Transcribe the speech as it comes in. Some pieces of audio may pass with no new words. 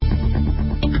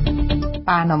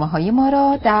برنامه‌های ما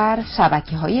را در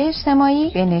شبکه‌های اجتماعی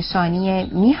به نشانی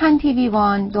میهن تیوی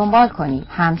وان دنبال کنید.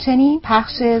 همچنین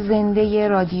پخش زنده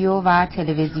رادیو و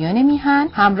تلویزیون میهن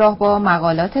همراه با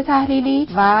مقالات تحلیلی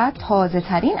و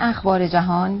تازه‌ترین اخبار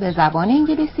جهان به زبان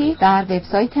انگلیسی در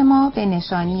وبسایت ما به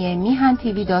نشانی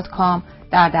mihantv.com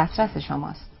در دسترس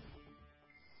شماست.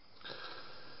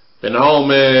 به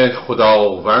نام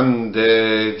خداوند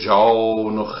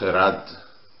جان و خرد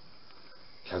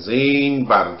که از این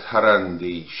برتر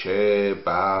اندیشه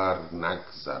بر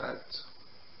نگذرد.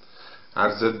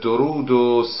 عرض درود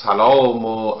و سلام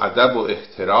و ادب و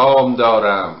احترام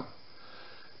دارم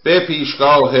به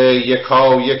پیشگاه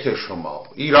یکایک شما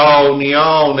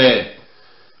ایرانیان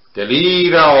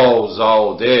دلیر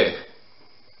آزاده،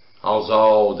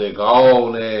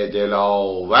 آزادگان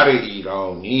دلاور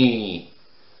ایرانی،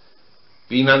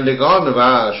 بینندگان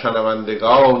و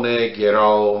شنوندگان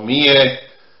گرامی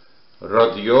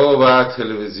رادیو و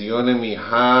تلویزیون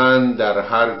میهن در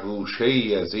هر گوشه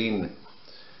ای از این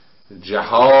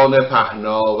جهان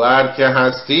پهناور که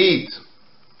هستید.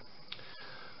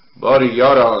 باری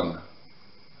یاران،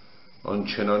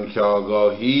 آنچنان که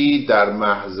آگاهی در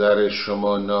محضر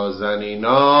شما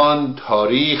نازنینان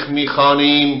تاریخ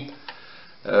میخوانیم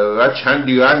و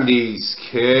چندی و اندی است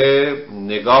که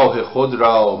نگاه خود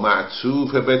را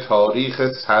معطوف به تاریخ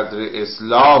صدر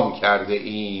اسلام کرده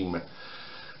ایم.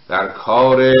 در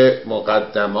کار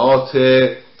مقدمات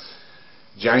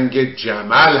جنگ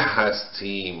جمل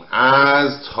هستیم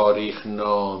از تاریخ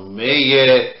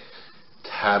نامه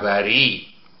طبری.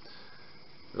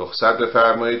 رخصت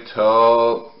بفرمایید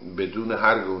تا بدون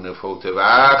هر گونه فوت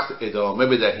وقت ادامه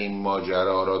بدهیم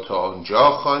ماجرا را تا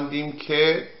آنجا خواندیم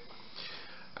که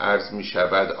عرض می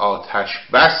شود آتش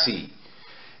بسی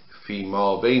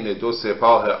فیما بین دو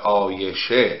سپاه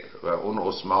عایشه و اون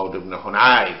عثمان بن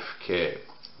حنیف که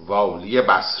والی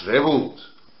بصره بود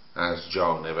از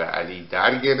جانب علی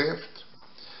در گرفت.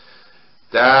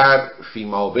 در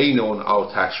فیما بین اون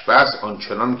آتش بس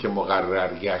آنچنان که مقرر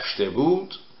گشته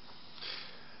بود،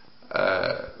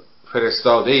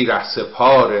 فرستاده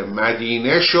رهسپار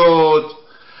مدینه شد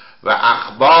و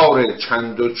اخبار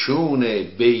چند و چون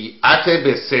بیعت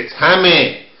به ستم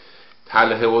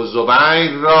طلحه و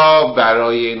زبیر را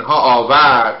برای اینها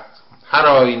آورد. هر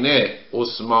آینه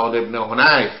عثمان ابن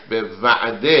حنیف به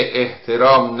وعده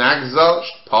احترام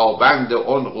نگذاشت، پابند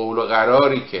اون قول و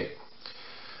قراری که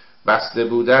بسته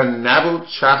بودن نبود،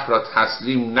 شهر را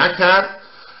تسلیم نکرد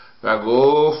و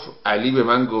گفت علی به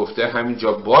من گفته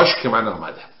همینجا باش که من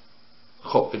آمدم.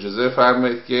 خب اجازه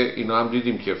فرمایید که اینا هم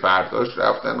دیدیم که فرداش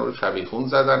رفتن و شبیخون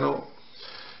زدن و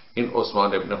این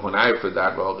عثمان ابن حنیف رو در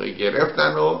واقع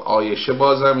گرفتن و عایشه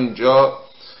بازم اینجا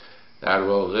در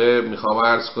واقع میخوام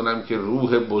عرض کنم که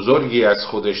روح بزرگی از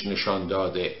خودش نشان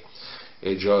داده،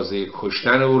 اجازه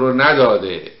کشتن او رو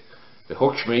نداده. به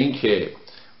حکم این که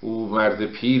او مرد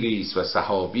پیری است و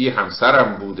صحابی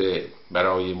همسرم بوده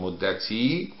برای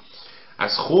مدتی،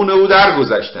 از خون او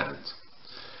درگذشتند،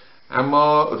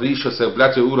 اما ریش و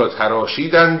سبلت او را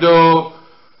تراشیدند و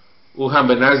او هم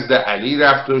به نزد علی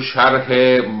رفت و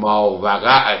شرح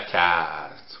ماوقع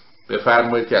کرد.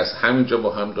 بفرمایید که از همینجا با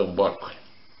هم دنبال کنیم.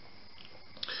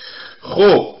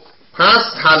 خب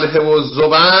پس طلحه و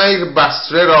زبیر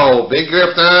بصره را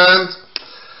بگرفتند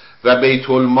و بیت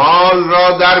المال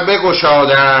را در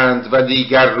بگشادند و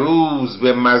دیگر روز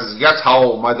به مزیت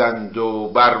آمدند و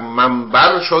بر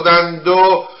منبر شدند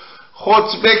و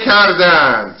خطبه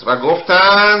کردند و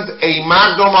گفتند ای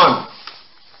مردمان،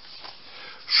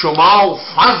 شما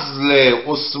فضل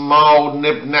عثمان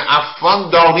ابن عفان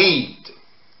دانید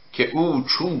که او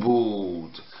چون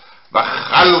بود و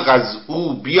خلق از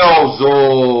او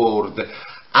بیازرد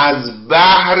از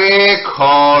بهر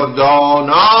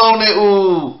کاردانان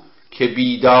او که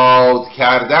بیداد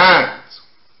کردند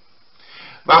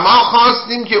و ما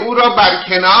خواستیم که او را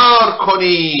برکنار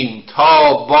کنیم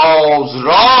تا باز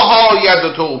راه آید و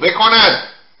توبه کند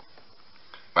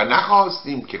و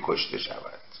نخواستیم که کشته شود.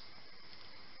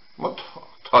 ما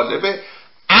طالب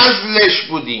عزلش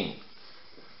بودیم،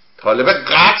 طالب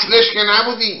قتلش که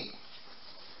نبودیم.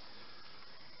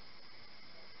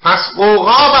 پس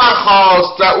غوغا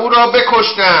برخاست و او را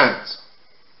بکشتند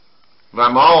و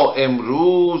ما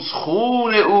امروز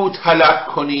خون او طلب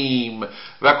کنیم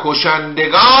و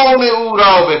کشندگان او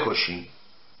را بکشیم.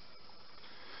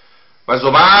 و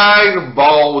زبیر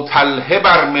با طلحه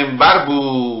بر منبر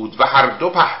بود و هر دو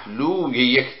پهلوی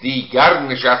یکدیگر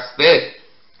نشسته.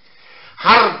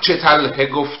 هر چه طلحه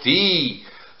گفتی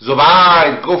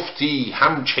زبیر گفتی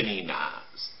همچنین است.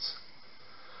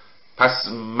 پس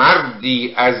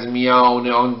مردی از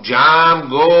میان آن جمع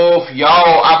گفت یا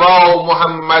ابا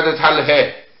محمد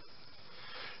طلحه،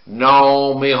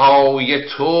 نامه های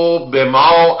تو به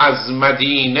ما از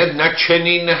مدینه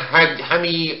نچنین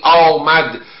همی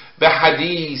آمد، به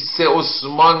حدیث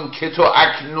عثمان که تو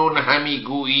اکنون همی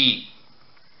گویی.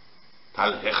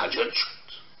 طلحه خجل شد.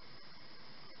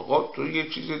 خب تو یه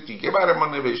چیز دیگه برای ما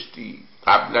نوشتی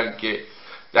قبلا که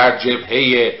در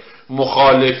جبهه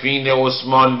مخالفین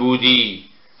عثمان بودی،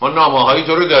 ما نامه های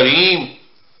تو رو داریم،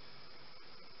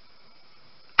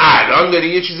 الان داری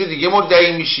یه چیز دیگه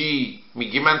مدعی میشی،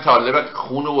 میگی من طالب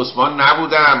خون عثمان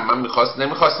نبودم، من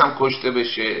نمیخواستم کشته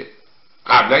بشه،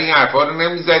 قبلا این حرفا رو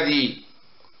نمیزدی.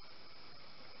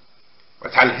 و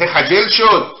طلحه خجل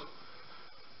شد،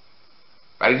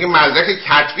 برای اینکه مدرک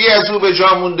کتبی از او به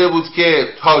جا مونده بود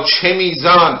که تا چه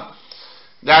میزان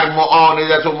در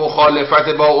معاندت و مخالفت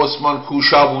با عثمان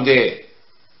کوشا بوده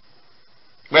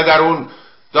و در اون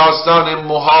داستان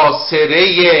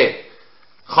محاصره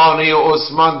خانه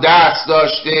عثمان دست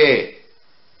داشته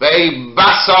و ای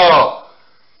بسا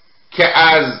که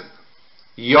از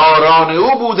یاران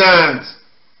او بودند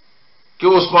که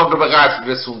عثمان رو به قتل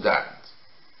رسوندند.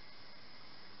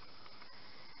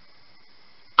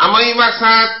 اما این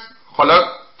وسط حالا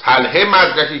طلحه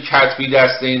مدرکی کتبی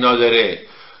دست اینا داره،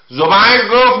 زبیر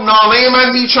گفت نامه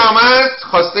من هیچ آمد،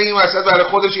 خواسته این وسط برای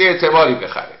خودش یه اعتباری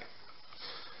بخره.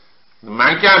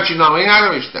 من که همچین نامه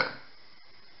ننوشتم،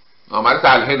 نامه رو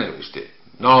طلحه نوشته،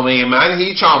 نامه من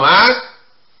هیچ آمد.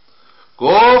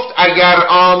 گفت اگر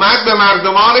آمد به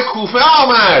مردمان کوفه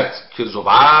آمد، که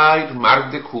زبیر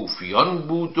مرد کوفیان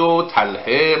بود و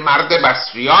طلحه مرد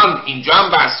بصریان، اینجا هم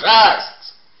بصره است.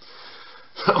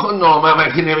 نامه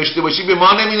مگه نوشته باشی به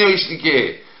ما نمی نوشتی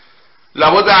که،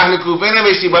 لابد اهل کوفه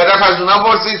نوشتی، باید از اونا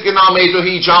پرسید که نامه تو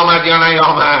هیچ آمد یا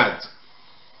نیامد.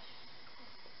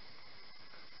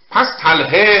 پس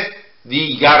طلحه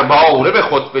دیگر باره به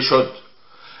خطبه شد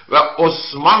و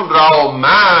عثمان را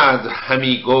مدح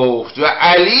همی گفت و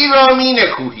علی را می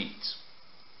نکوهید.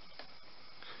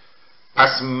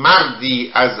 پس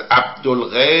مردی از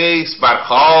عبدالقیس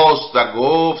برخاست و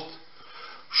گفت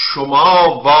شما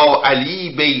با علی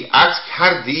بیعت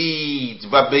کردید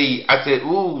و بیعت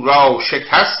او را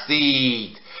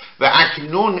شکستید و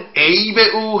اکنون عیب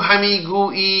او همی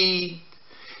گویید،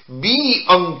 بی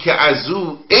آنکه از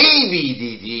او عیبی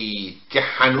دیدید که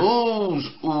هنوز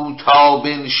او تا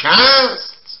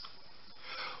بنشست،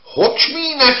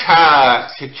 حکمی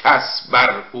نکرد که کس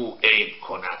بر او عیب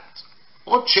کند.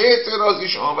 او چه اعتراضی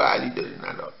شما به علی دارین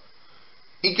الان؟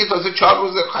 این که تازه 4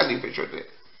 روز خلیفه شده،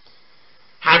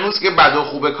 هنوز که بد و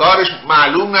خوب کارش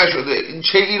معلوم نشده، این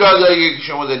چه ایراداییه که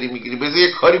شما داری میگیری؟ بذار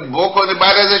یه کاری بکنه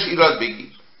بعد ازش ایراد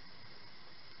بگیر.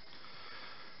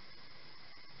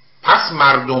 پس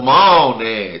مردمان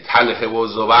طلحه و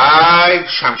زبیر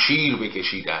شمشیر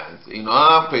بکشیدند. اینا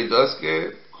هم پیداست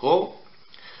که خب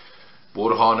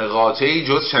برهان قاطعی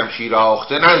جز شمشیر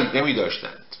آخته نمی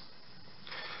داشتند.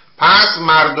 پس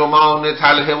مردمان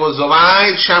طلحه و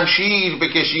زبیر شمشیر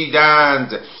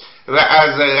بکشیدند و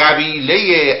از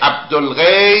قبیله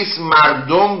عبدالقیس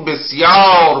مردم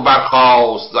بسیار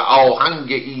برخاست و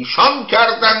آهنگ ایشان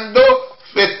کردند و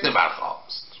فتنه برخاست.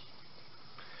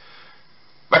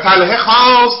 و طلحه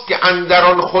خواست که اندر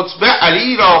آن خطبه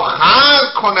علی را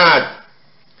خلع کند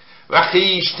و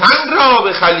خویشتن را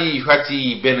به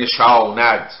خلیفتی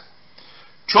بنشاند.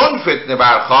 چون فتنه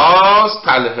برخاست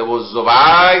طلحه و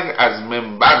زبیر از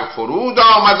منبر فرود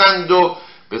آمدند و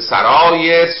به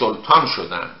سرای سلطان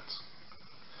شدند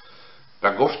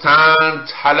و گفتند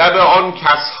طلب آن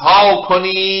کسها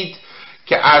کنید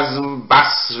که از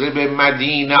بصره به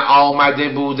مدینه آمده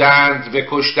بودند به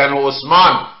کشتن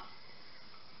عثمان.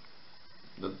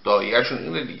 دایه‌شون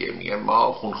اینه دیگه، میگن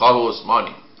ما خونخواه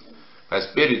عثمانیم، پس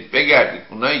برید بگردید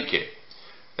اونایی که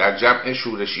در جمع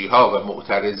شورشی ها و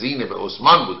معترضین به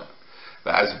عثمان بودن و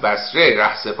از بصره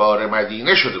رهسپار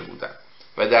مدینه شده بودن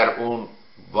و در اون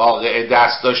واقعه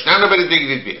دست داشتن رو برید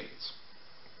بگیرید بیارید.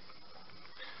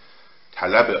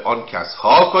 طلب آن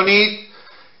کسها کنید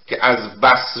که از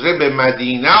بصره به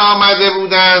مدینه آمده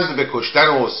بودند به کشتن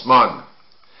عثمان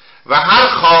و هر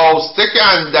خواسته که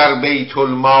اندر بیت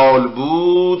المال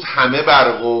بود همه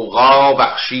بر غوغا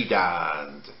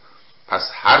بخشیدند.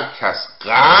 پس هر کس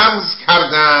غمز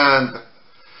کردند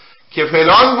که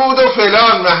فلان بود و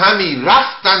فلان و همی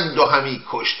رفتند و همی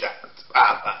کشتند.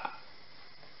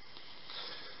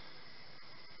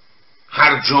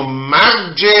 هرج و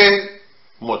مرج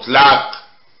مطلق.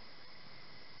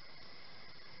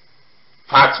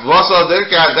 فتوا صادر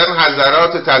کردن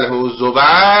حضرات طلحه و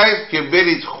زبیر که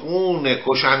برید خون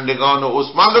کشندگان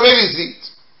عثمان رو بریزید.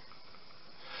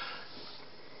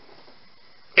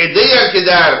 عده‌ای که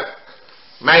در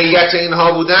معیت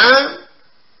اینها بودن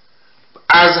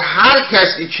از هر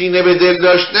کسی کینه به دل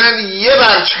داشتن یه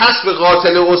برچسب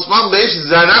قاتل عثمان بهش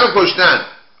زدن و کشتن،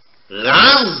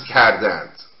 غمز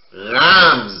کردند.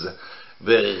 غمز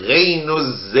به غین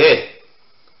و زه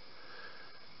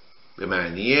به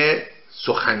معنی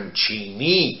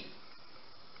سخنچینی.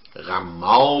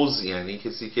 غماز یعنی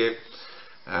کسی که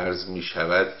عرض می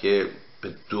شود که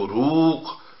به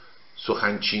دروغ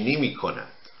سخنچینی می کند.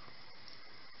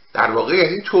 در واقع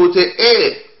یعنی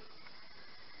توطئه،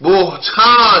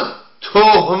 بهتان،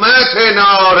 تهمت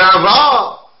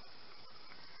ناروا.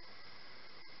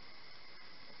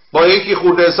 با یکی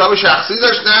خورده حساب شخصی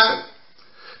داشتن،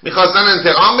 میخواستن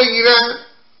انتقام بگیرن،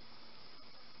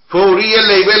 فوری یه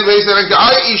لیبل بزنن که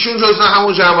آی ایشون جزو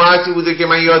همون جماعتی بوده که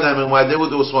من یادم اومده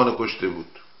بود عثمان کشته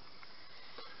بود.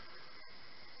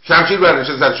 شمشیر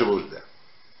برنشه سرشو برده.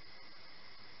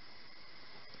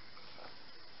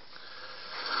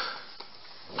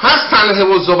 پس طلحه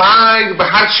و زبیر به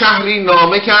هر شهری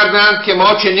نامه کردند که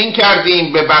ما چنین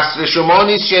کردیم، به بصره شما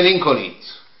نیز چنین کنید.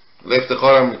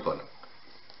 افتخارم میکنم.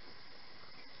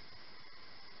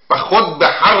 و خود به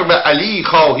حرب علی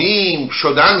خواهیم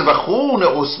شدن و خون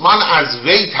عثمان از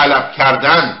وی طلب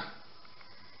کردن.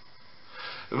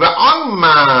 و آن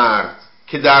مرد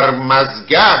که در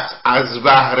مزگت از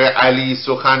بهر علی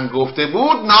سخن گفته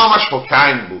بود نامش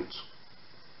حکیم بود.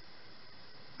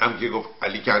 هم که گفت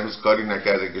علی که هنوز کاری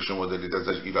نکرده که شما دارید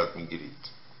ازش ایراد میگیرید.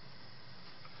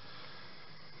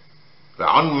 و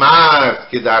آن مرد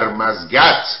که در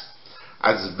مزگت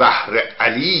از بهر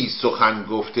علی سخن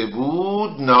گفته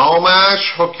بود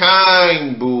نامش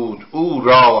حکیم بود. او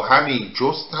را همی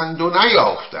جستند و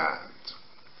نیافتند.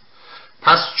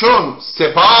 پس چون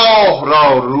سپاه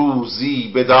را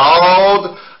روزی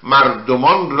بداد،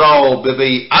 مردمان را به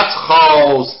بیعت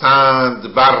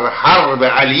خواستند بر حرب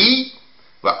علی،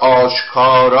 و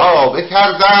آشکارا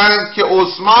بکردند که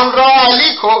عثمان را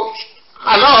علی کشت.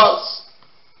 خلاص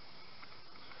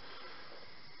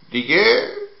دیگه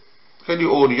خیلی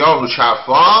عریان و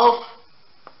شفاف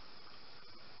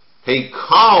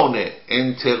پیکان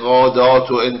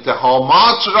انتقادات و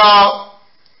اتهامات را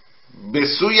به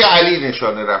سوی علی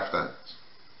نشانه رفتند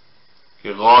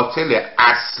که قاتل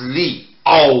اصلی،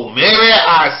 آمر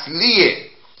اصلی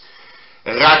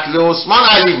قتل عثمان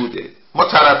علی بوده. ما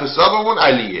طرف حسابمون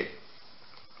علیه.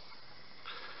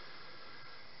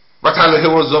 و طلحه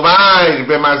و زبیر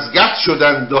به مزگت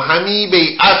شدند و همی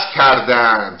بیعت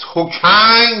کردند.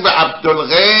 حکیم و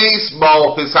عبدالقیس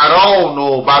با پسران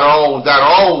و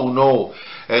برادران و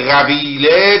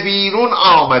قبیله بیرون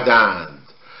آمدند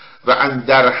و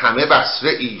اندر همه بصره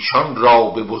ایشان را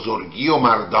به بزرگی و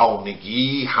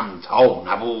مردانگی همتا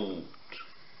نبود.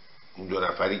 این دو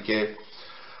نفری که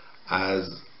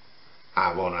از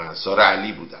اعوان انصار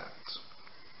علی بودند.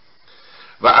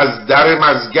 و از در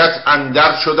مزگت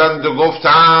اندر شدند و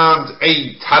گفتند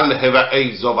ای طلحه و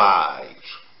ای زبیر،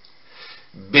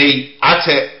 بیعت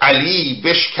علی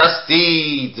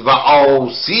بشکستید و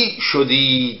عاصی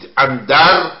شدید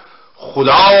اندر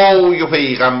خدای و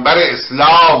پیغمبر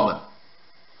اسلام،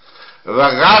 و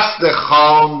قصد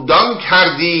خاندان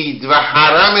کردید و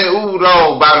حرم او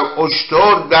را بر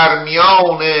اشتر در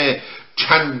میان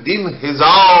چندین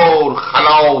هزار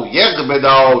خلایق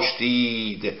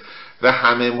بداشتید و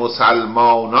همه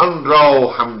مسلمانان را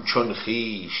همچون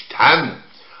خویشتن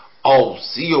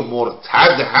عاصی و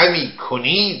مرتد همی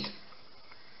کنید.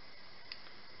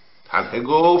 طلحه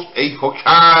گفت ای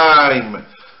حکیم،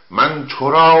 من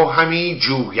تو را همی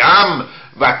جویم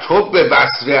و تو به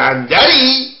بصره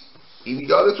اندری. این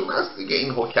یادتون هست دیگه،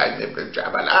 این حکیم ابن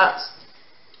جبل است،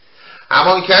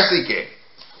 همان کسی که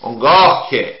اونگاه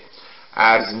که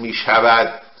عرض می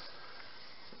شود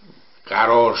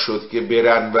قرار شد که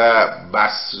برن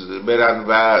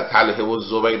و طلحه و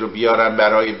زبیر رو بیارن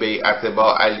برای بیعت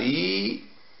با علی،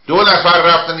 2 نفر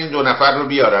رفتن این 2 نفر رو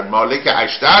بیارن. مالک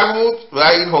اشتر بود و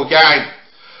این حکیم،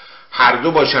 هر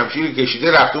دو با شمشیر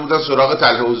کشیده رفته بودن سراغ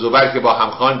طلحه و زبیر که با هم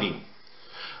خواندیم.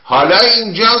 حالا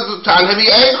اینجا طلحه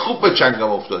میگه ای خوب به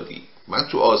چنگم افتادی، من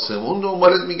تو آسمون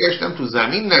دنبالت میگشتم، تو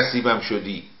زمین نصیبم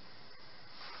شدی.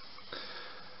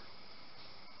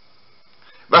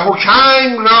 و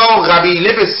حکیم را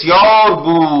قبیله بسیار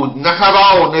بود،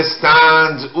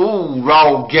 نتوانستند او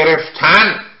را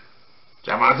گرفتن.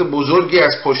 جماعت بزرگی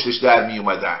از پشتش در می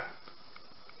اومدن.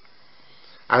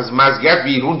 از مزگت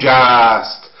بیرون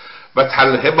جست و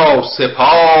طلحه با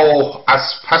سپاه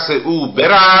از پس او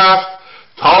برفت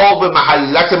تا به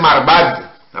محلت مربد،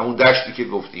 همون دشتی که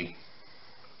گفتیم،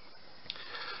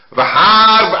 و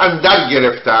حرب اندر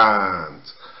گرفتند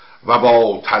و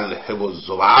با طلحه و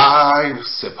زبیر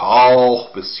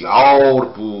سپاه بسیار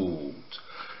بود.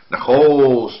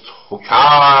 نخست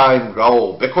حکیم را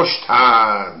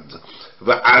بکشتند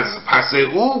و از پس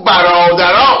او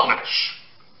برادرانش.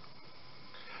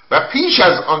 و پیش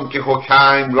از آن که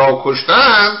حکیم را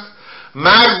کشتند،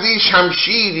 مردی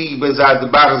شمشیری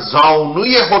بزد بر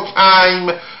زانوی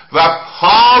حکیم و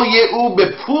پای او به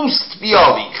پوست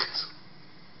بیاویخت.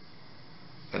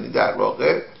 یعنی در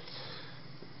واقع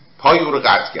پای او رو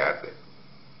قطع کرده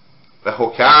و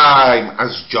حکیم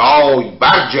از جای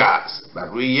برجست بر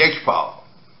روی یک پا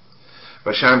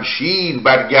و شمشیر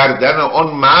بر گردن آن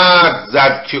مرد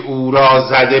زد که او را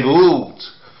زده بود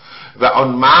و آن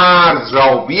مرد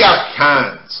را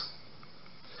بیفکند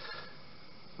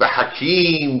و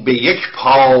حکیم به یک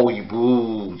پای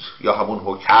بود، یا همون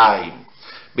حکیم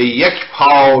به یک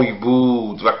پای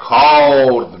بود و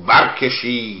کارد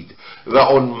برکشید و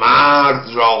آن مرد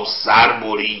را سر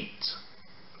برید.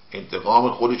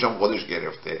 انتقام خودش هم خودش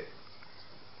گرفته.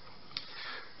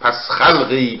 پس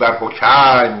خلقی بر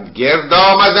حکیم گرد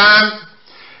آمدند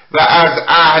و از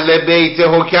اهل بیت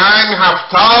حکیم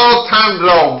 70 تن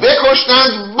را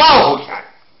بکشتند با حکیم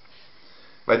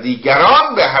و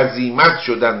دیگران به هزیمت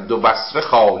شدند و بصره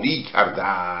خالی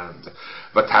کردند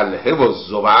و طلحه و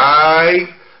زبیر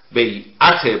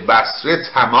بیعت بصره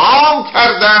تمام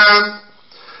کردند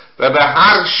و به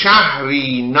هر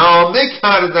شهری نامه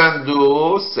کردند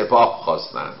و سپاه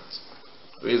خواستند.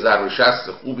 یه ضرب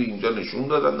شست خوبی اینجا نشون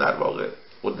دادن، در واقع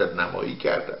قدرت نمایی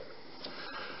کردن.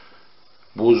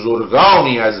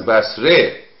 بزرگانی از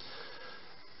بصره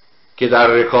که در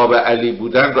رکاب علی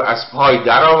بودن رو از پای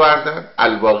در آوردن،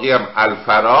 الباقی هم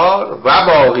الفرار و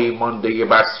باقی مانده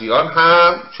بصریان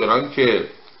هم چنان که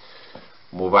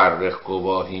مورخ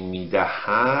گواهی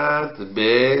میدهد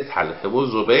به طلحه و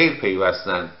زبیر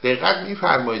پیوستند. دقت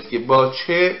میفرمایید که با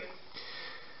چه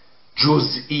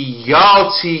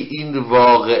جزئیاتی این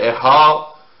واقعه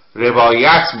ها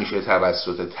روایت میشه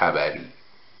توسط طبری.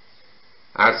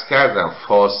 عرض کردم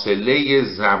فاصله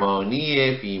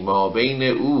زمانی فیما بین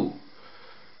او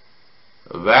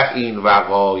و این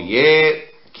وقایع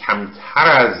کمتر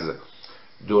از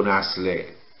 2 نسله.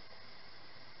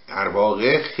 در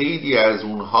واقع خیلی از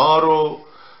اونها رو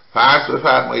فرض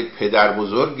بفرمایید پدر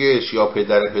بزرگش یا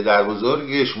پدر پدر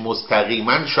بزرگش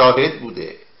مستقیما شاهد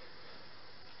بوده،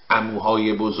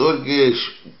 عموهای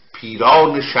بزرگش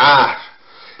پیران شهر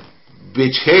به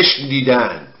چشم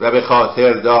دیدن و به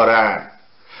خاطر دارن.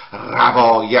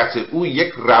 روایت او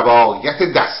یک روایت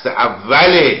دست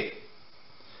اوله،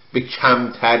 به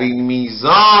کمترین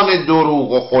میزان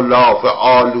دروغ و خلاف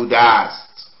آلوده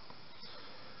است.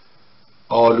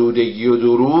 آلودگی و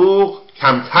دروغ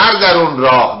کمتر در اون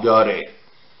راه داره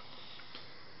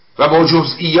و با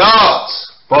جزئیات،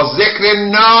 با ذکر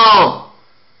نام،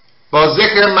 با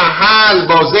ذکر محل،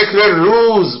 با ذکر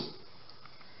روز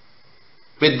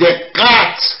به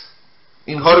دقت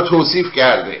اینها رو توصیف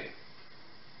کرده.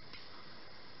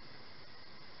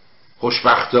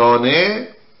 خوشبختانه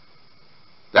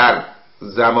در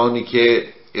زمانی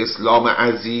که اسلام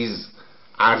عزیز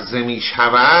عرضه می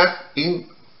شود این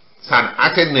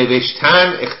صنعت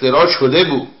نوشتن اختراع شده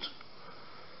بود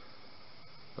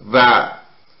و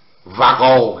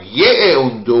وقایع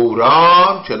اون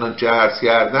دوران چنانچه عرض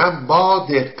کردم با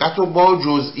دقت و با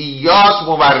جزئیات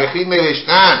مورخین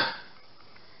نوشتن.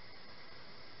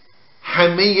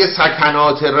 همه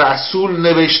سکنات رسول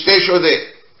نوشته شده.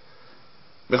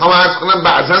 میخوام عرض کنم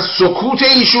بعضا سکوت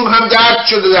ایشون هم درد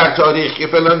شده در تاریخ که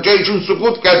فلان جا ایشون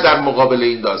سکوت کرد در مقابل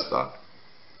این داستان،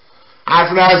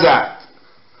 حرف نزد.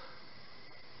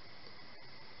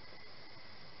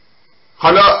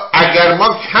 حالا اگر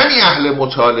ما کمی اهل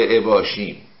مطالعه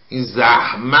باشیم، این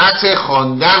زحمت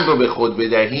خواندن رو به خود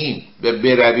بدهیم و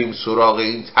برویم سراغ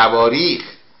این تواریخ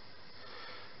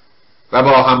و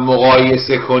با هم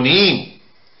مقایسه کنیم،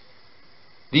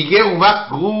 دیگه اون وقت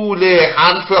گول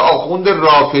حرف آخوند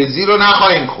رافضی رو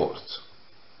نخواهیم خورد.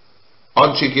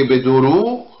 آنچه که به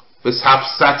دروغ، به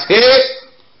سفسطه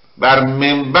بر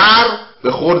منبر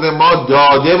به خورد ما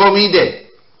داده و میده.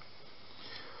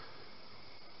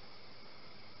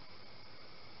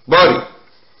 باری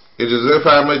اجازه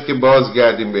فرمایید که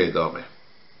بازگردیم به ادامه.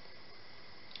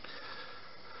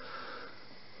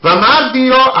 و مردی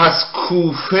را از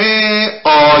کوفه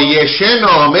عایشه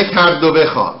نامه کرد و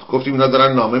بخواند. گفتیم اینا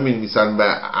دارن نامه می‌نویسن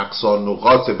به اقصا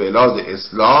نقاط بلاد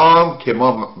اسلام که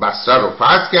ما بصره رو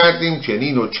فتح کردیم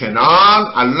چنین و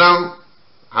چنان، الان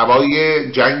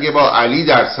هوای جنگ با علی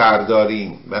در سر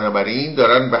داریم، بنابراین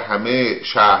دارن به همه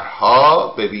شهرها،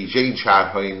 به ویژه این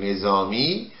شهرهای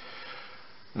نظامی،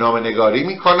 نامه‌نگاری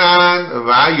میکنن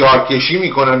و یارکشی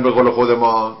میکنن به قول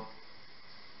خودمان.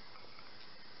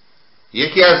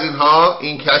 یکی از اینها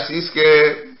این کسی است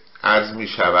که عرض می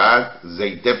شود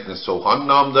زید بن سوحان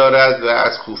نام دارد و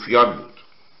از کوفیان بود.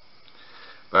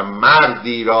 و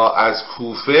مردی را از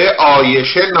کوفه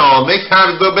عایشه نامه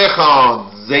کرد و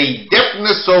بخواند. زید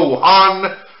بن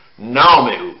سوحان نام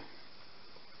او.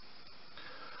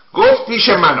 گفت پیش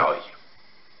من آی.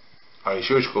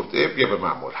 عایشه بهش گفته بیا به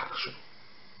من ملحق شد.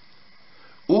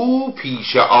 او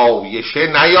پیش عایشه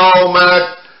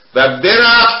نیامد و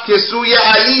برفت که سوی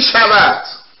علی شود.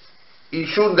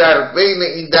 ایشون در بین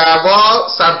این دعوا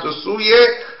سمت و سوی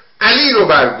علی رو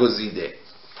برگزیده.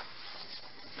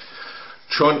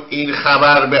 چون این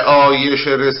خبر به عایشه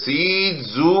رسید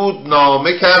زود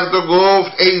نامه کرد و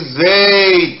گفت ای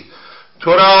زید،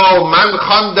 تو را من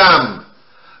خواندم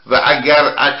و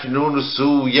اگر اکنون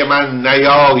سوی من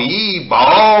نیایی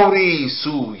باری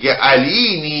سوی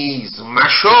علی نیز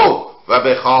مشو و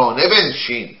به خانه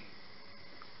بنشین.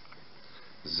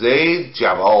 زید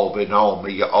جواب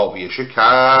نامه عایشه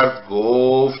کرد،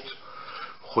 گفت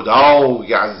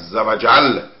خدای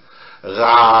عزوجل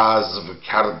غزو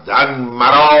کردن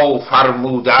مرا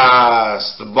فرموده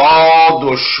است با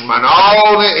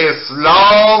دشمنان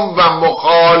اسلام و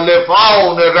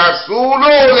مخالفان رسول و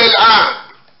اولی الامر.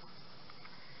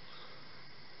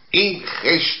 این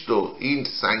خشت و این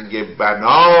سنگ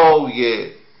بنای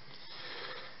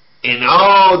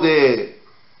عناد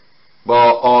با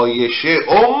عایشه،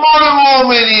 ام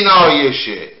المؤمنین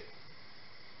عایشه،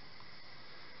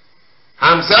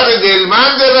 همسر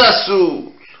دلمند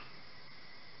رسول،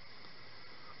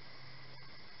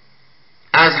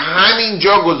 از همین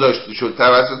جا گذاشته شد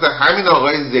توسط همین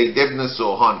آقای زید بن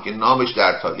سوحان که نامش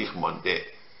در تاریخ مانده،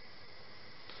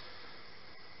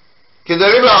 که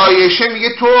داره به عایشه میگه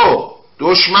تو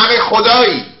دشمن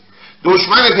خدایی،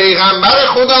 دشمن پیغمبر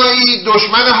خدایی،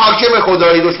 دشمن حاکم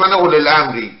خدایی، دشمن اولی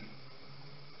الامری.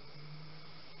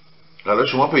 حالا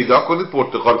شما پیدا کنید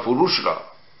پرتقال فروش را.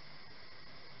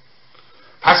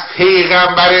 پس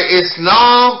پیغمبر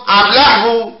اسلام ابله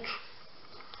بود.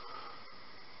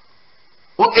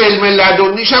 اون علم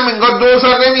لدنیش هم انگار 2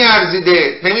 سال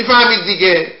نمیارزیده، نمیفهمید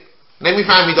دیگه،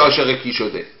 نمیفهمید عاشق کی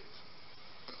شده.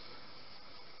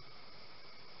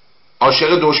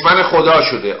 عاشق دشمن خدا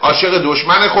شده، عاشق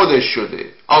دشمن خودش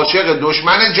شده، عاشق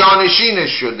دشمن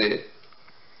جانشینش شده.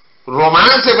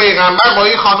 رومانس پیغمبر با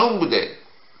این خانوم بوده،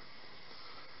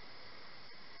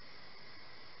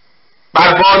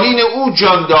 بر بالین او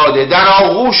جان داده، در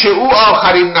آغوش او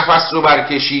آخرین نفس رو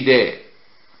برکشیده.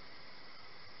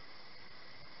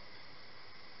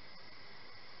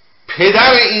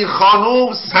 پدر این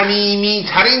خانوم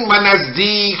صمیمی‌ترین و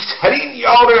نزدیکترین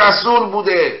یار رسول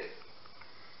بوده.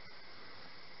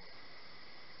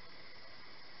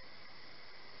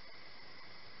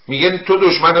 میگن تو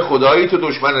دشمن خدایی، تو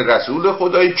دشمن رسول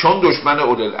خدایی، چون دشمن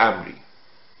اولی الامری.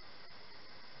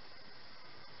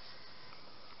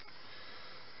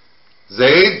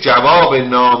 زید جواب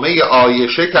نامه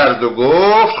عایشه کرد و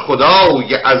گفت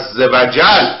خدای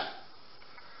عزوجل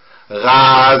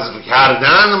غزو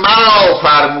کردن مرا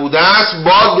فرموده است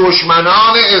با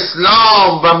دشمنان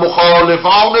اسلام و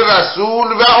مخالفان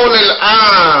رسول و اولی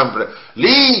الامر،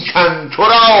 لیکن تو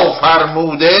را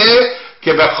فرموده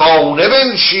که به خانه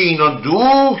بنشین و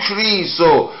دوک ریس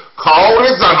و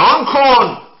کار زنان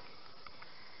کن.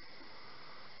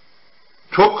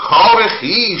 تو کار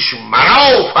خیش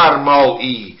مرا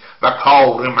فرمایی و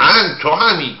کار من تو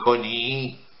همی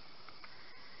کنی.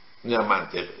 نه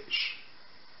منطقش.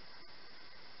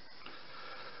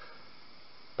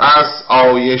 پس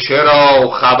عایشه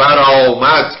را خبر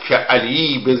آمد که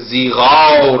علی به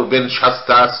زیغار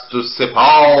بنشسته است و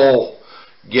سپاه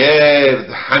گرد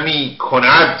همی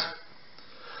کند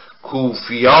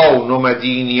کوفیان و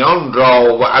مدینیان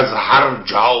را و از هر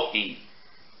جایی،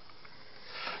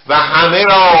 و همه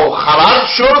را خبر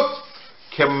شد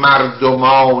که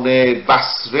مردمان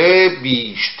بصره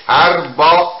بیشتر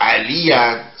با علی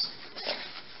اند.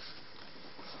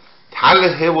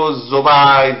 طلحه و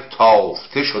زبیر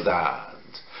تافته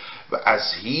شدند و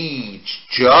از هیچ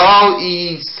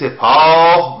جایی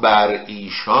سپاه بر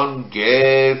ایشان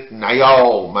گرد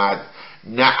نیامد،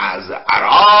 نه از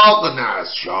عراق نه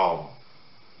از شام.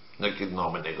 نه که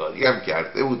نام نگاری هم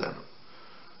کرده بودن،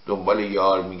 دنبال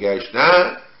یار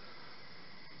میگشتن،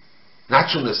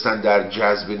 نتونستن در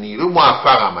جذب نیرو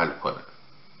موفق عمل کنن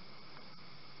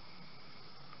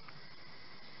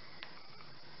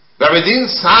و بدین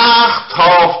سخت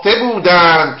تافته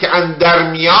بودند که اندر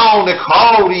میان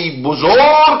کاری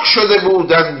بزرگ شده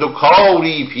بودند و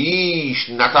کاری پیش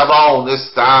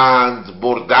نتوانستند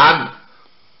بردن.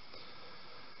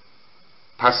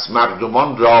 پس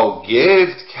مردمان را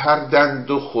گرد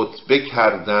کردند و خطبه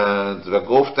کردند و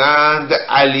گفتند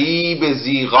علی به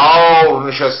زیغار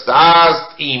نشسته است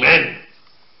ایمن،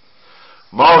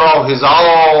 ما را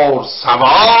 1000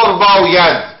 سوار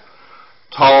باید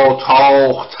تا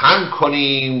تاختن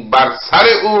کنیم بر سر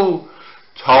او،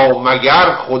 تا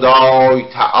مگر خدای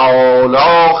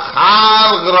تعالی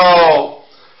خلق را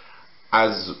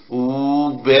از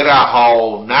او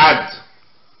برهاند.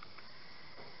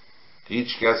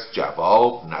 هیچ کس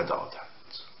جواب ندادند.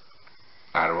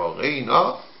 در واقع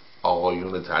اینا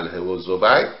آقایون طلحه و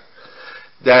زبیر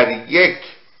در یک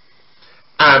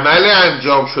عمل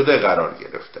انجام شده قرار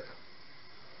گرفتن.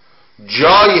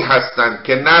 جایی هستن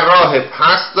که نه راه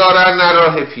پس دارن نه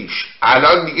راه پیش.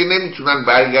 الان دیگه نمیتونن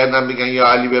برگردن بگن یا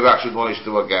علی ببخشید ما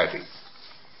اشتباه کردیم.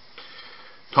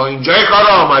 تا اینجای کار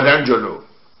آمدن جلو،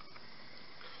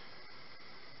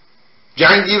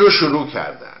 جنگی رو شروع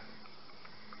کردن،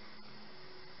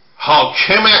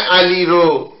 حاکم علی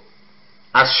رو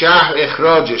از شهر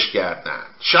اخراجش کردن،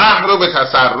 شهر رو به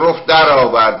تصرف در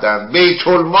آوردن، بیت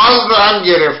المال رو هم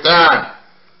گرفتن،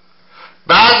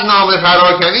 بعد نامه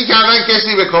پراکنی کردن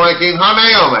کسی به کمک اینها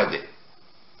نیامده.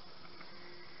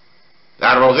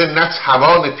 در واقع نه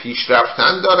توان پیش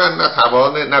رفتن دارن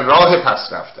نه راه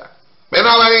پس رفتن.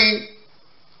 بنابراین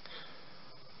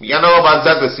میگن آقا باید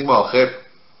زد رسیم آخر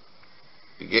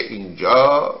دیگه،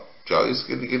 اینجا جاییست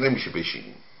که دیگه نمیشه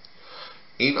بشینیم.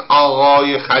 این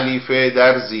آقای خلیفه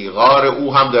در زیغار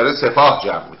او هم داره سپاه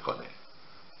جمع میکنه،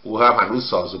 او هم هنوز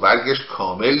ساز و برگش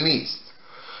کامل نیست.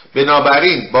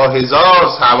 بنابراین با 1000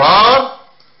 سوار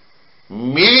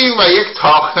میریم و یک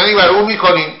تاختنی بر او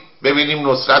میکنیم ببینیم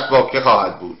نصرت با که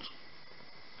خواهد بود.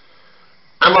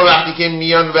 اما وقتی که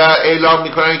میان و اعلام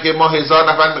میکنن که ما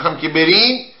 1000 نفر میخوام که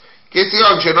بریم، کسی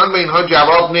آنچنان به اینها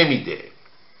جواب نمیده.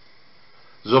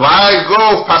 زبیر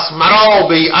گفت پس مرا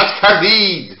بیعت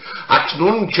کردید،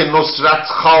 اکنون که نصرت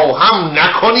خواهم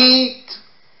نکنید.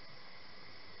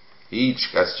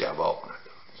 هیچ کس جواب نداد.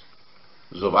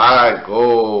 زبیر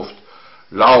گفت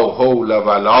لا حول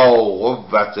ولا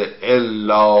قوة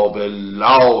الا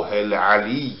بالله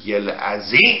العلی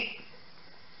العظیم.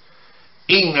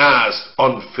 این است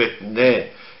آن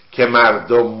فتنه که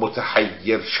مردم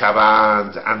متحیر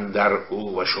شوند اندر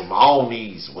او و شما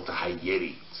نیز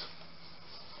متحیرید.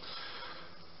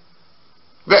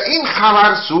 و این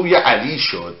خبر سوی علی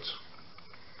شد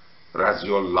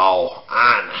رضی الله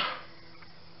عنه.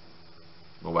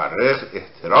 مورخ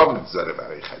احترام میگذاره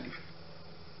برای خلیفه.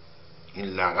 این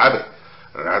لقب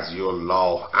رضی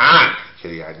الله عنه که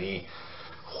یعنی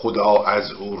خدا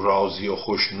از او راضی و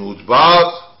خوشنود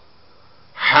باد،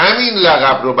 همین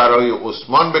لقب رو برای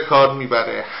عثمان به کار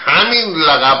میبره، همین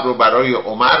لقب رو برای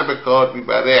عمر به کار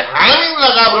میبره، همین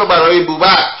لقب رو برای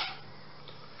بوبکر.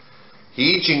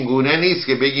 هیچ این گونه نیست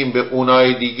که بگیم به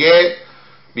اونای دیگه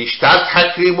بیشتر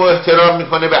تکریم و احترام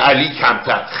میکنه به علی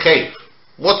کمتر. خیر،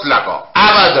 مطلقا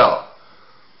ابدا.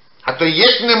 حتی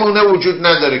یک نمونه وجود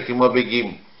نداره که ما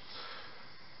بگیم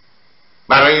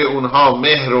برای اونها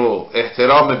مهر و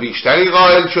احترام بیشتری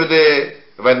قائل شده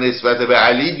و نسبت به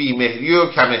علی بیمهری و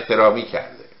کم احترامی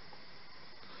کرده.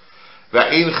 و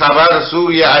این خبر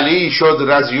سوی علی شد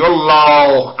رضی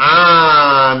الله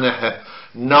عنه،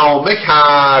 نامه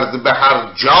کرد به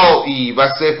هر جایی و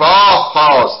سپاه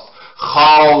خواست،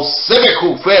 خاصه به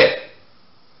کوفه.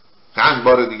 چند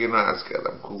بار دیگه من عرض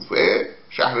کردم کوفه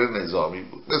شهر نظامی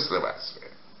بود مثل بصره.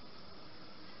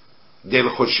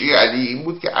 دلخوشی علی این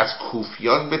بود که از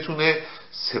کوفیان بتونه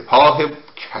سپاه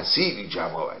کثیری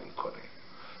جمع آوری کنه،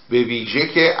 به ویژه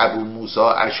که ابو موسی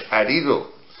اشعری رو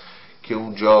که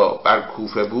اونجا بر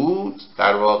کوفه بود،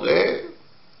 در واقع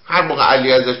هر موقع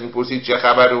علی ازش میپرسید چه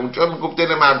خبره اونجا، میگفت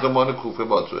دل مردمان کوفه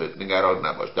با تو، نگران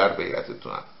نباش، در بیعت تو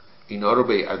هم، اینا رو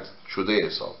بیعت شده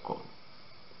حساب کن.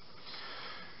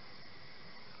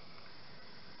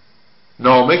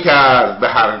 نامه کرد به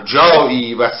هر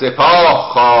جایی و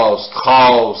سپاه خواست،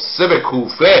 خاصه به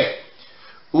کوفه.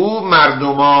 او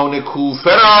مردمان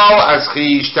کوفه را از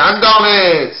خویشتن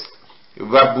دانست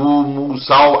و بو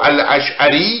موسی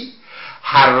الاشعری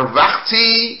هر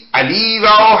وقتی علی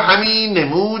را همین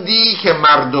نمودی که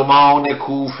مردمان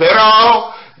کوفه را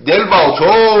دل با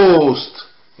توست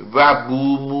و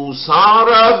بو موسی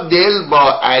را دل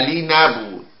با علی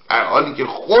نبود، در حالی که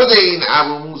خود این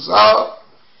ابو موسی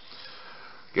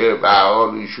که به حال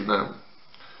ایشونم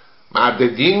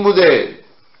مرد دین بوده،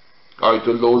 آیت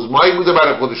اللوزمایی بوده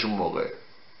برای خودشون موقع،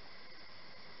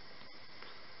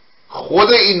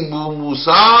 خود این بو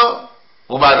موسی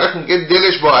مورخ میگه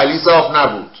دلش با علی صاف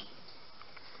نبود،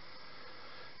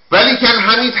 ولی کن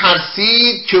همین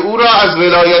ترسید که او را از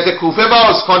ولایت کوفه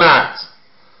باز کند.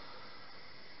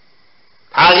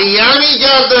 تقیه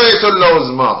میگرد آیت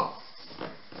اللوزما،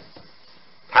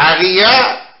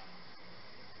 تقیه،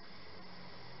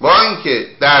 با اینکه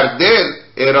در دل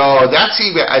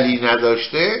ارادتی به علی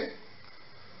نداشته،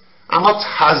 اما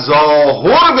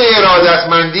تظاهر به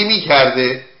ارادتمندی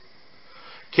میکرده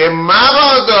که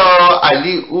مبادا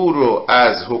علی او رو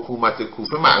از حکومت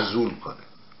کوفه معزول کنه.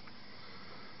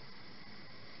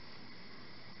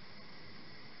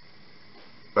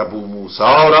 و بو موسی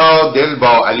را دل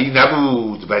با علی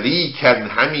نبود، ولیکن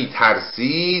همی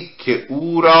ترسید که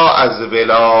او را از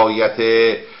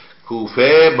ولایت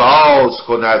کوفه باز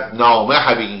کند. نامه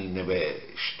همی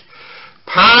نوشت.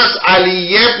 پس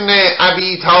علی ابن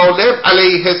ابی طالب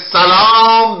علیه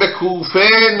السلام به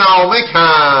کوفه نامه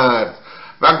کرد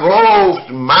و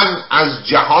گفت من از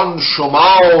جهان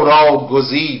شما را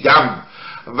گزیدم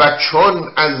و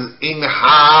چون از این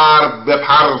حرب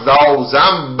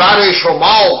بپردازم بر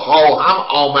شما خواهم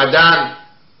آمدن.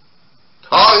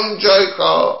 تا اینجای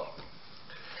کار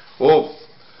خب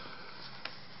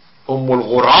ام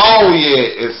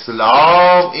القرای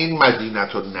اسلام این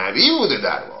مدینه النبی بوده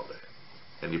در واقع،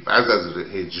 یعنی بعد از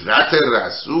هجرت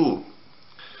رسول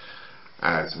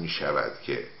عرض می شود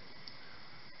که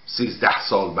 13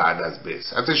 سال بعد از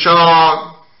بعثتشان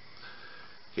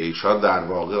که ایشان در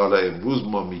واقع حالا امروز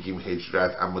ما میگیم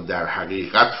هجرت، اما در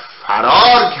حقیقت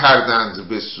فرار کردند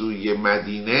به سوی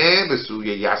مدینه، به سوی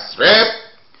یثرب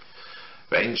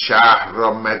و این شهر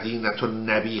را مدینه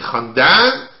النبی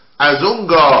خواندند. از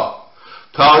اونگاه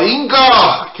تا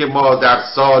اینگاه که ما در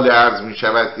سال عرض می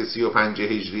شود که 35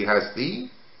 هجری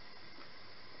هستیم،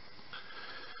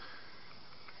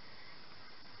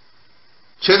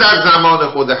 چه در زمان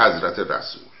خود حضرت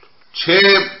رسول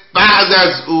چه بعد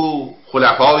از او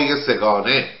خلفای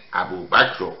سگانه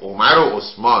ابوبکر و عمر و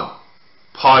عثمان،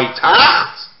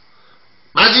 پایتخت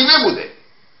مدینه بوده.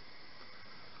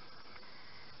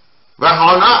 و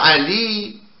حالا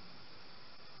علی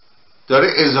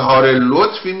داره اظهار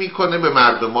لطفی میکنه به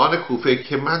مردمان کوفه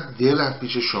که من دلم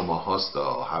پیش شما هاست،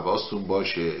 حواستون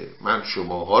باشه من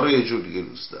شماها رو یه جور دیگه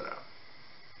دوست دارم.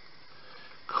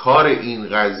 کار این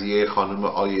قضیه خانم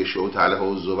عایشه و طلحه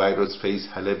و زبیر رو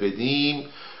فیصله بدیم،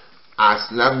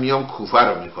 اصلا میام کوفه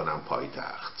رو میکنم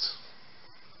پایتخت.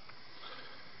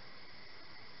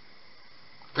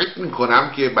 فکر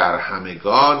میکنم که بر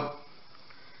همگان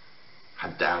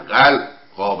حداقل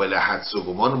قابل حدس و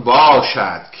گمان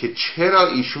باشد که چرا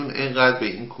ایشون اینقدر به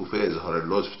این کوفه اظهار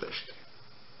لطف داشته.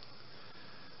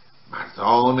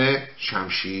 مردان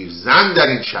شمشیر زن در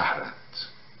این شهرند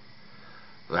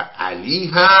و علی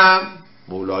هم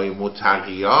مولای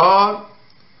متقیان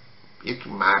یک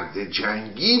مرد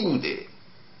جنگی بوده،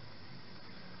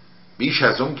 بیش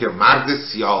از اون که مرد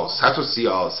سیاست و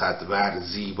سیاست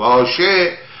ورزی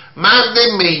باشه مرد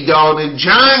میدان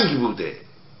جنگ بوده.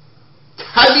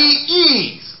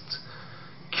 طبیعی است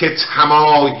که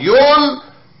تمایل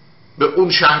به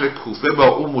اون شهر کوفه با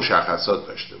اون مشخصات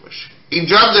داشته باشه.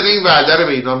 اینجا هم داره این وعده رو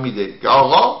به اینا میده که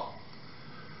آقا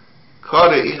کار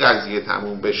این قضیه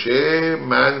تموم بشه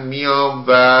من میام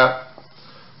و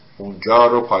اونجا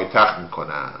رو پایتخت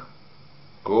میکنم.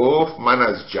 گفت من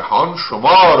از جهان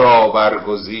شما را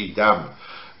برگزیدم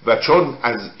و چون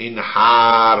از این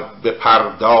حرب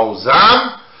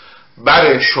بپردازم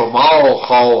بر شما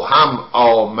خواهم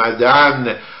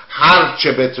آمدن.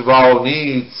 هرچه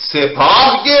بتوانید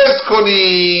سپاه گرد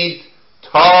کنید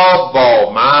تا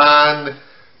با من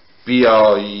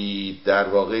بیایید. در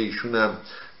واقع ایشون هم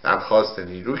درخواست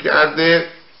نیرو کرده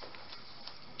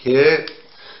که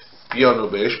بیان و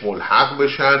بهش ملحق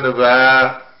بشن و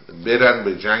برن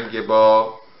به جنگ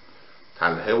با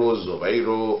طلحه و زبیر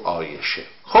و عایشه.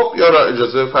 خب یارا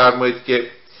اجازه فرمایید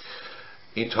که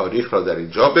این تاریخ را در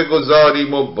اینجا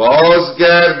بگذاریم و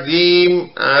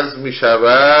بازگردیم عرض می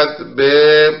شود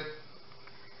به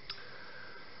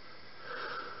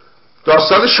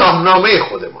داستان شاهنامه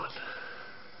خودمان.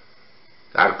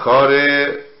 در کار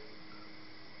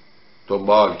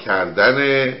دنبال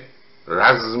کردن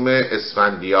رزم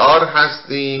اسفندیار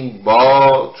هستیم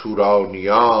با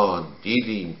تورانیان.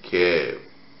 دیدیم که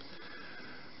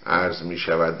عرض می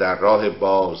شود در راه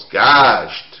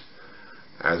بازگشت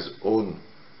از اون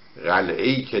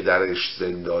قلعه‌ای که درش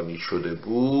زندانی شده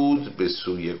بود به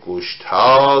سوی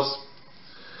گشتاس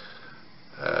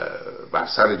بر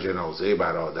سر جنازه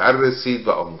برادر رسید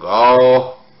و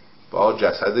آنگاه با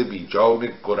جسد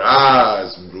بیجان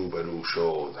گرزم روبرو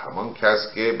شد، همان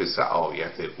کس که به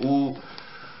سعایت او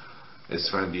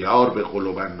اسفندیار به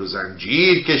قلوبند و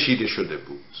زنجیر کشیده شده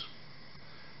بود.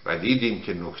 و دیدیم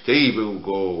که نکته‌ای به او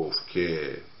گفت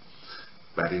که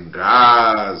بر این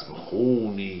رزم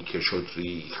خونی که شد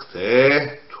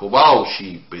ریخته تو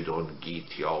باشی بدون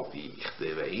گیتیا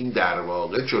ریخته. و این در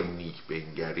واقع چون نیک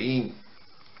بنگریم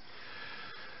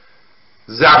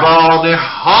زبان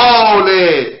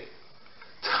حال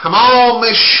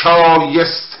تمام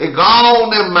شایستگان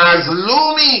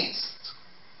مظلومی است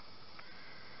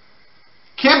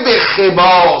که به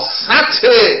خباثت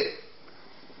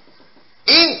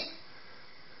این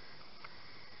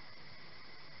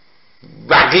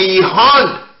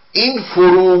وقیحان، این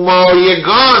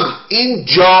فرومایگان، این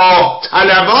جاه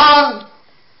طلبان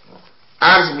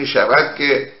عرض می شود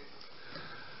که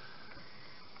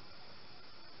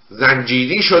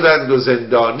زنجیری شدند و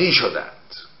زندانی شدند.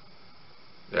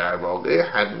 در واقع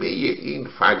همه این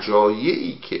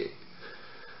فجایعی که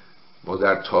ما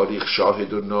در تاریخ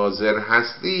شاهد و ناظر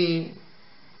هستیم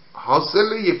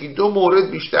حاصل یکی دو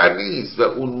مورد بیشتر نیست و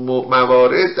اون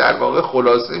موارد در واقع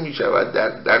خلاصه می شود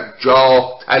در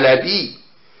جاه طلبی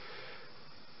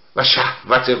و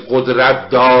شهوت قدرت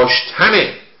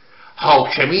داشتن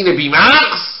حاکمین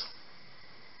بیمغز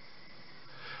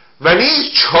و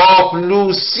نیز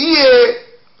چاپلوسی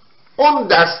اون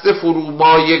دست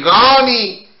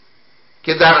فرومایگانی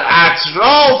که در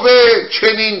اطراف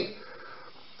چنین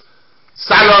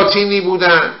سلاطینی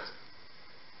بودند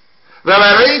و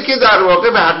برای اینکه در واقع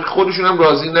به حق خودشون هم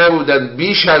راضی نبودند،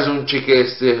 بیش از اون چه که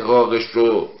استحقاقش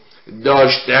رو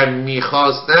داشتن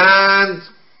میخواستند،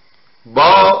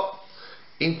 با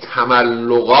این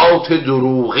تملقات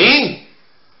دروغین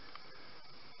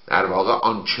در واقع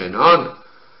آنچنان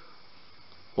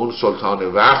اون سلطان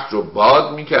وقت رو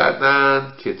باد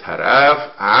میکردند که طرف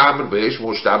امر بهش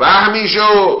مشتبه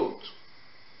میشد.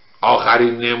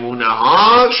 آخرین نمونه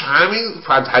هاش همین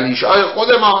فتحعلی‌شاه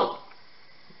خود ما.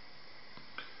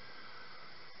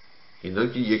 اینا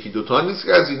که یکی دوتا نیست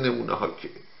که از این نمونه ها که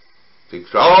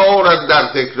تکرار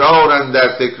در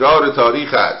تکرار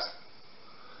تاریخ است.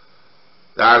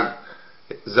 در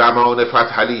زمان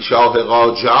فتحعلی‌شاه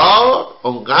قاجار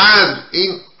اونقدر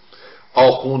این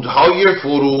آخوندهای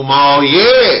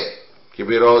فرومایه که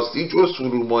به راستی جز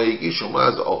فرومایگی شما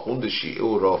از آخوند شیعه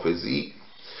و رافضی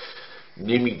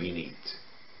نمی بینید،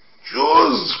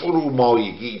 جز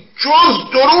فرومایگی،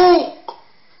 جز دروغ،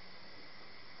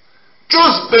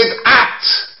 جز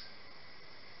بدعت.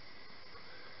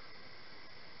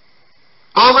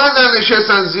 آمدن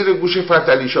نشستن زیر گوش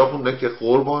فتحعلی‌شاه خوندن که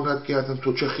قربانت کردن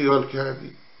تو چه خیال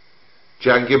کردی؟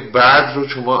 جنگ بدر رو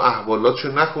شما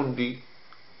احوالاتشو نخوندی؟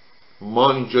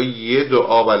 ما اینجا یه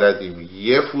دعا بلدیم،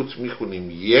 یه فوت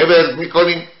میخونیم، یه ورد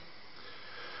میکنیم،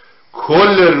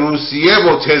 کل روسیه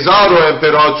و تزار و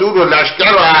امپراتور و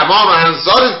لشکر و اعمام و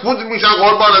انصار فوت میشن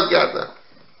قربانت کردن.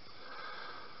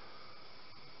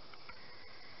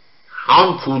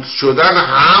 هم فوت شدن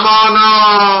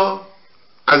همانا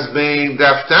از بین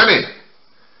رفتن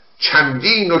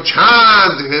چندین و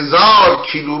چند هزار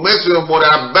کیلومتر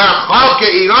مربع خاک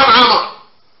ایران همان.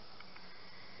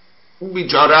 اون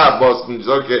بیچاره عباس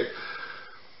میرزا که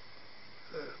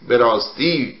به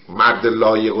راستی مرد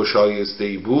لایق و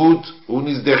شایسته‌ای بود، اون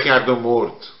نیز ده کرد و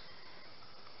مرد.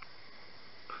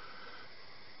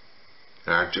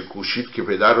 هرچه کوشید که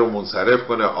پدر رو منصرف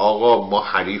کنه، آقا ما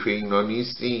حریف اینا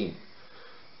نیستیم،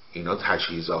 اینا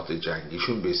تجهیزات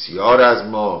جنگیشون بسیار از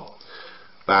ما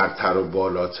برتر و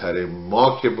بالاتر،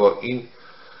 ما که با این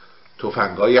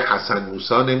تفنگای حسن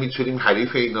موسی نمیتونیم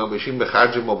حریف اینا بشیم. به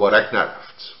خرج مبارک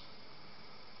نرفت،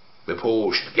 به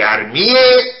پشت گرمی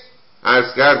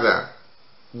عرض کردم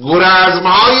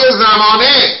گرزمهای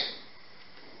زمانه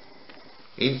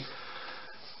این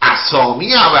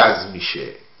اسامی عوض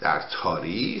میشه در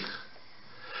تاریخ،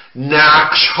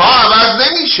 نقش ها عوض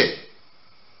نمیشه،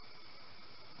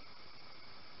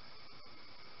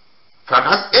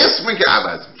 فقط اسم که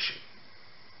عوض میشه.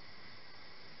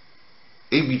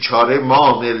 این بیچاره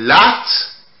ما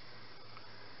ملت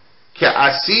که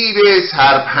اسیر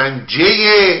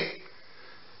سرپنجه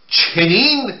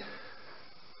چنین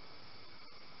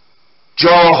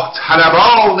جاه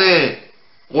طلبان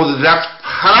قدرت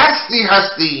پرستی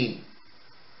هستیم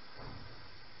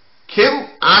که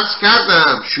عرض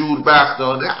کردم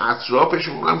شوربختانه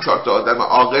اطرافشون هم 4 تا آدم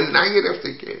عاقل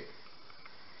نگرفته که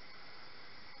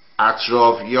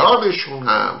اطرافیانشون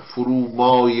هم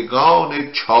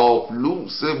فرومایگان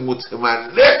چاپلوس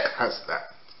متملق هستند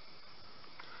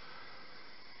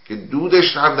که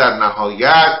دودش هم در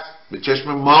نهایت به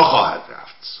چشم ما خواهد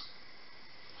رفت.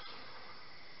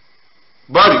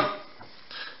 باری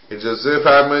اجازه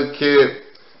فرمایید که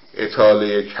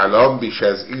اطاله کلام بیش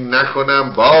از این نکنم،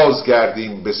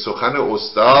 بازگردیم به سخن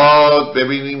استاد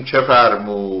ببینیم چه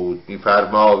فرمود.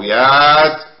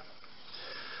 میفرماید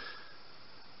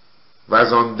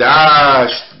وزان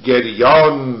دشت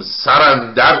گریان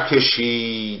سراندر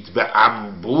کشید، به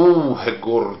انبوه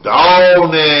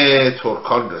گردان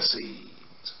ترکان رسید.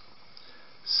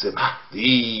 سپه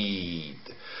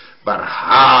دید بر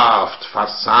 7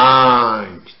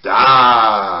 فرسنگ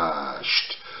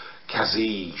دشت،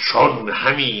 کزیشان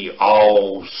همی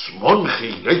آسمان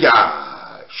خیره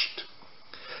گشت.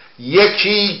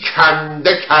 یکی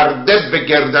کنده کرده به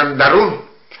گردندرون.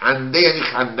 کنده یعنی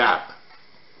خندق.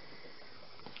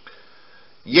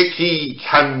 یکی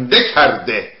کنده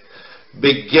کرده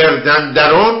به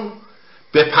گردندرون،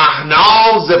 به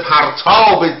پهناز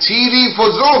پرتاب تیری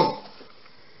فزون.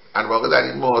 در واقع در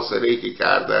این محاصره‌ای که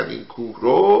کردن این کوه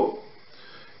رو،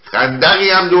 خندقی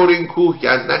هم دور این کوه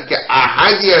کردن که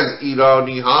احدی از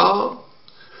ایرانی ها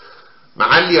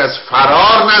محلی از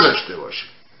فرار نداشته باشه.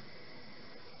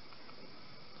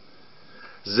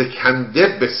 ز کنده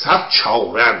به 100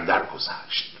 چاره اندر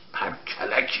گذشت. هر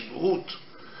کلکی بود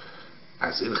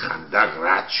از این خندق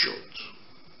رد شد.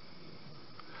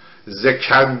 ز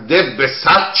کنده به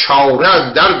 100 چاره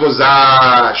اندر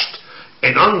گذشت،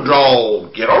 انان را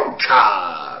گران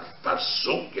کرد بر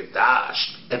سوی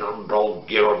دشت. انان را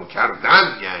گران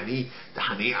کردن یعنی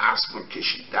دهنه اسب رو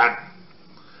کشیدن،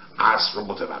 اسب رو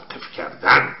متوقف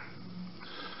کردن.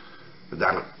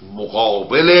 در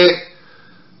مقابل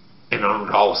انان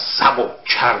را سبک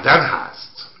کردن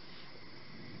هست.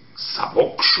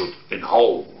 سبک شد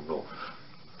انان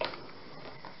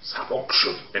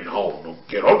و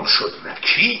گران شد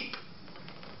رکیب.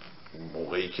 اون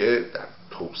موقعی که در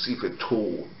توصیف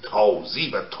تازی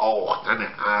و تاختن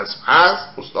اسب هست،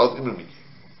 استاد اینو میگه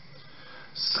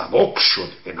سبک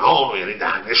شد انان، یعنی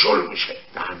دهنه شل میشه،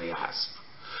 دهنه اسب.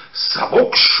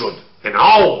 سبک شد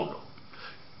انان،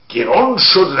 گران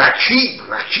شد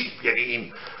رکیب. رکیب یعنی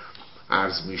این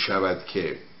عرض میشود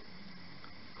که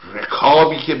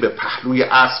رکابی که به پهلوی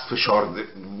اسب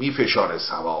میفشاره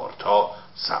سوار تا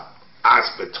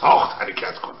اسب به تاخت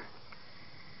حرکت کنه.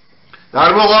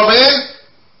 در مقابل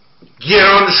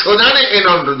گران شدن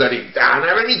انان رو داریم،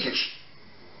 دهنه رو میکشیم.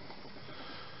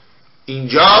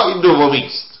 اینجا این دومی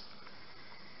است.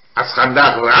 از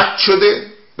خندق رد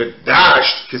شده، به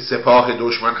دشت که سپاه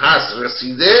دشمن هست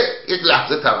رسیده، یک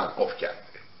لحظه توقف کرده.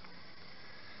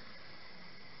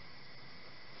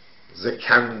 ز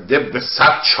کنده به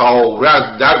 100 چاره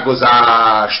اندر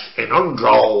گذشت، انان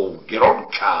را گران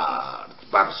کرد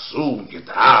بر سوی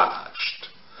دشت.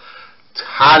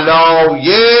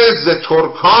 طلایه ز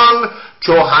ترکان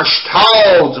چو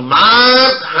 80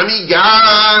 مرد، همی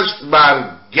گشت بر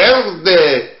گرد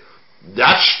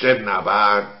دشت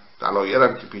نبرد. طلایه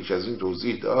هم که پیش از این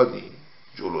توضیح دادیم،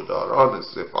 جلوداران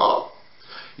سپاه،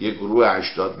 یک گروه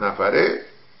 80 نفره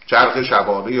چرخ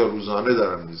شبانه یا روزانه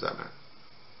دارن میزنن،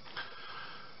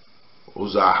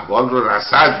 اوضاع احوال رو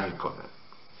رصد میکنن.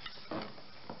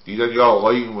 دیدن یا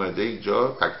آقایی اومده اینجا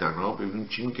تک تنها، ببینیم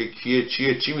چی میگه، کیه،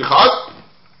 چیه، چی میخواد.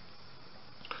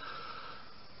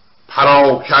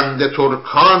 پراکنده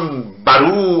ترکان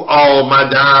برو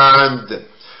آمدند،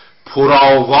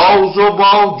 پرآواز و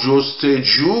با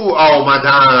جستجو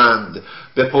آمدند.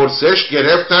 به پرسش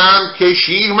گرفتند که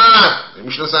شیرمرد،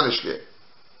 نمیشناسنش که،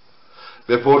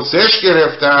 به پرسش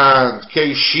گرفتند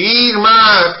که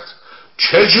شیرمرد،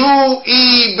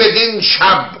 چجویی بدین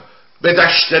شب به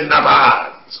دشت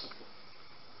نبرد.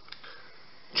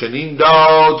 چنین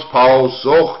داد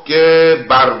پاسخ که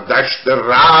بر دشت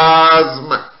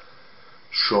رزم،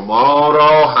 شما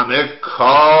را همه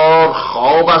کار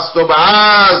خواب است و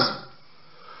بزم.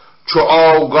 چو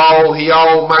آگاهی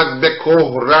آمد به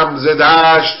کهرم ز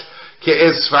دشت، که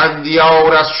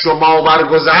اسفندیار از شما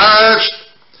برگذشت.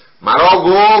 مرا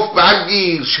گفت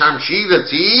برگیر شمشیر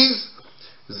تیز،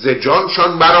 ز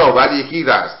جانشان برآور یکی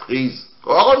رستخیز.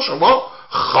 آقا شما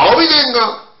خوابید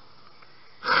انگار،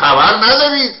 خبر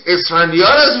ندارید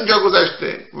اسفندیار از اینجا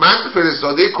گذشته، من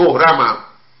فرستاده کهرمم.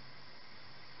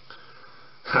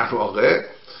 در واقع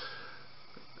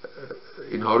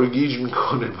اینها رو گیج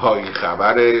میکنه با این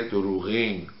خبر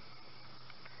دروغین.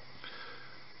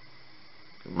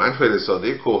 من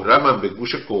فرستاده کهرمم، به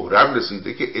گوش کهرم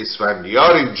رسیده که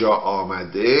اسفندیار اینجا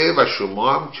آمده و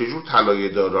شما هم چجور طلایه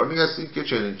دارانی هستید که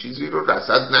چنین چیزی رو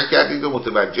رصد نکردید و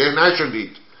متوجه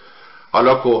نشدید.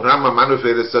 حالا کهرم من رو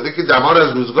فرستاده که دمار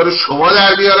از روزگار شما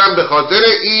در بیارم به خاطر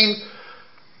این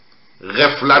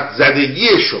غفلت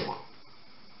زدگی شما.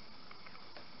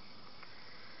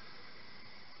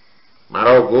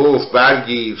 مرا گفت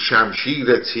برگیر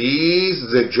شمشیر تیز،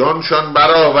 ز جانشان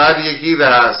برآور یکی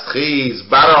رستخیز.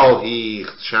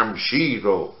 برآهیخت شمشیر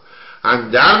و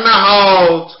اندر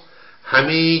نهاد،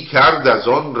 همی کرد از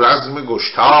آن رزم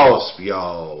گشتاس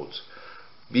بیاد.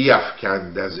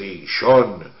 بیفکند از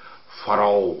ایشان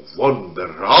فراوان به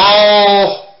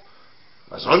راه،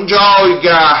 از آن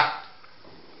جایگه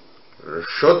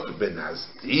شد به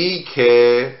نزدیک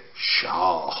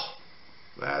شاه.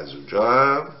 و از اونجا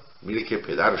هم میره که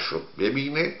پدرش رو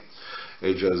ببینه.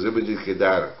 اجازه بدید که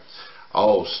در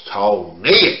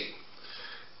آستانه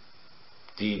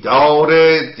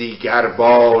دیدار دیگر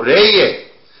باره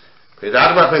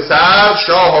پدر و پسر،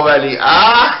 شاه و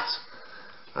ولیعهد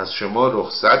از شما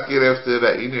رخصت گرفته و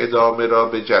این ادامه را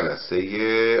به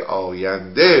جلسه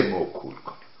آینده موکول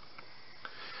کنیم.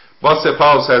 با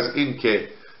سپاس از این که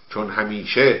چون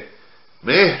همیشه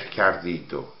مهر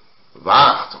کردید و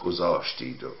وقت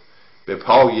گذاشتید و به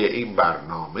پای این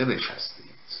برنامه نشستید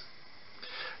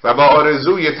و با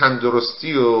آرزوی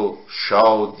تندرستی و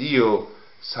شادی و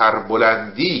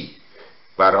سربلندی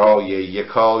برای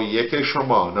یکایک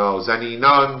شما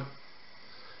نازنینان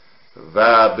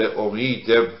و به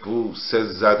امید بوسه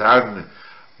زدن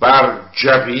بر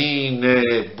جبین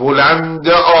بلند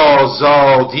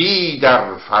آزادی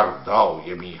در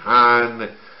فردای میهن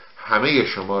همه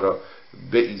شما را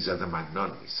به ایزد منان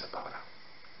می سپارم.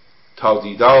 تا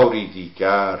دیداری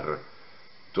دیگر،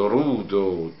 درود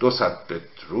و 200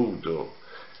 بدرود و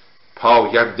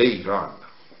پاینده ایران.